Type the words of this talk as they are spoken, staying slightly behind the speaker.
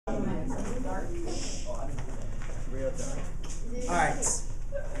Alright,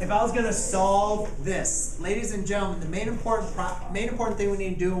 if I was going to solve this, ladies and gentlemen, the main important thing we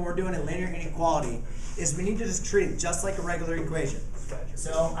need to do when we're doing a linear inequality is we need to just treat it just like a regular equation.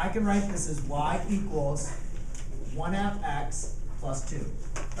 So I can write this as y equals 1/2 x plus 2,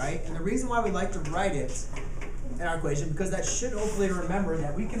 right? And the reason why we like to write it in our equation, because that should hopefully remember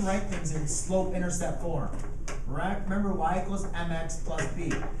that we can write things in slope-intercept form. Right? Remember y equals mx plus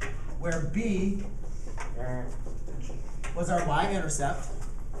b, where b was our y-intercept.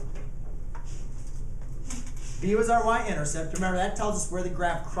 B was our y-intercept. Remember, that tells us where the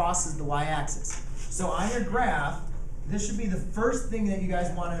graph crosses the y-axis. So on your graph, this should be the first thing that you guys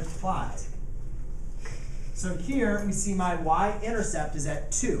want to plot. So here we see my y-intercept is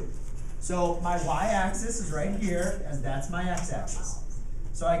at 2. So my y-axis is right here, as that's my x-axis.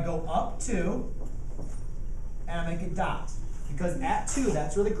 So I go up 2, and I make a dot. Because at 2,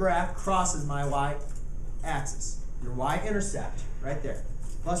 that's where the graph crosses my y-axis. Your y-intercept, right there,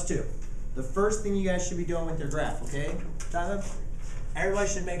 plus 2. The first thing you guys should be doing with your graph, okay? Everybody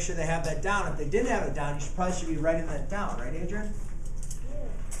should make sure they have that down. If they didn't have it down, you should be writing that down, right, Adrian?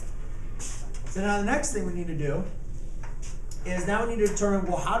 So now the next thing we need to do is now we need to determine,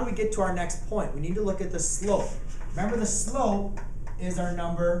 well, how do we get to our next point? We need to look at the slope. Remember, the slope is our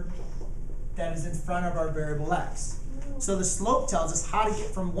number that is in front of our variable x. So the slope tells us how to get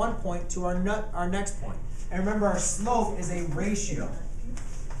from one point to our next point. And remember, our slope is a ratio.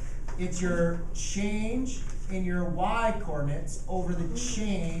 It's your change in your y coordinates over the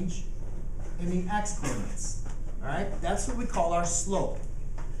change in the x coordinates. All right, that's what we call our slope.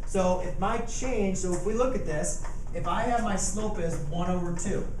 So if my change, so if we look at this, if I have my slope as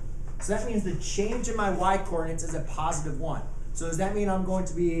 1/2, so that means the change in my y coordinates is a positive 1. So does that mean I'm going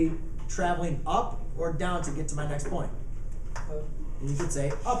to be traveling up or down to get to my next point? And you could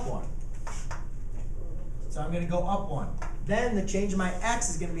say up 1. So I'm going to go up 1. Then the change in my x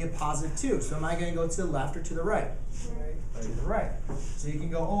is going to be a positive 2. So am I going to go to the left or to the right? To the right. So you can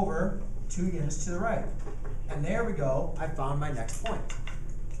go over 2 units to the right. And there we go. I found my next point.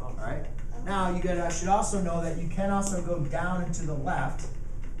 All right. Now you guys should also know that you can also go down and to the left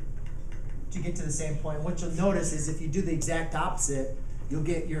to get to the same point. And what you'll notice is if you do the exact opposite, you'll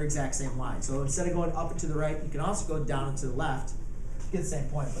get your exact same line. So instead of going up and to the right, you can also go down and to the left to get the same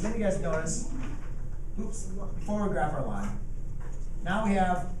point. But then you guys notice, oops, before we graph our line, now we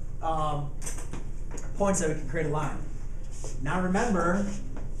have points that we can create a line. Now remember,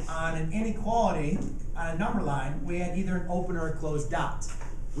 on an inequality, on a number line, we had either an open or a closed dot.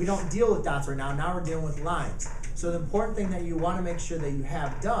 We don't deal with dots right now. Now we're dealing with lines. So the important thing that you want to make sure that you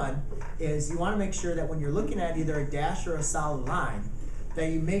have done is you want to make sure that when you're looking at either a dash or a solid line, that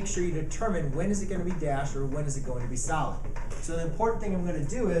you make sure you determine when is it going to be dashed or when is it going to be solid. So the important thing I'm going to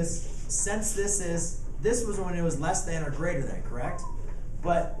do is, since this was when it was less than or greater than, correct?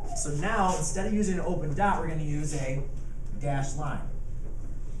 But so now instead of using an open dot, we're going to use a dashed line.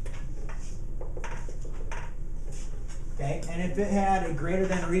 Okay, and if it had a greater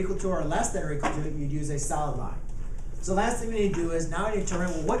than or equal to or less than or equal to, you'd use a solid line. So last thing we need to do is now we need to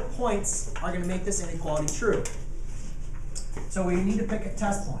determine, well, what points are going to make this inequality true. So we need to pick a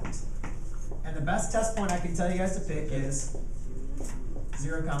test point. And the best test point I can tell you guys to pick is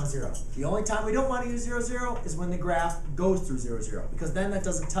 0, 0. The only time we don't want to use 0, 0 is when the graph goes through 0, 0, because then that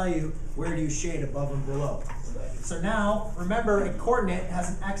doesn't tell you where to use shade above and below. So now, remember, a coordinate has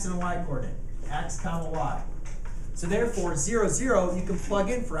an x and a y coordinate, x comma y. So therefore, 0, 0, you can plug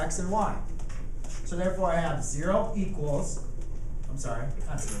in for x and y. So therefore, I have 0 equals, I'm sorry,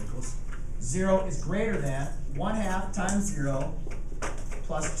 not 0 equals, 0 is greater than 1/2 times 0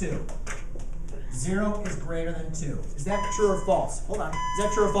 plus 2. 0 is greater than 2. Is that true or false? Hold on. Is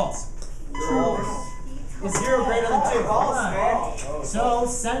that true or false? True. Is 0 greater than 2? Hold on. So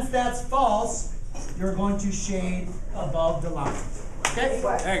since that's false, you're going to shade above the line. Okay?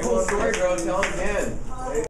 Cool story, bro. Tell them again.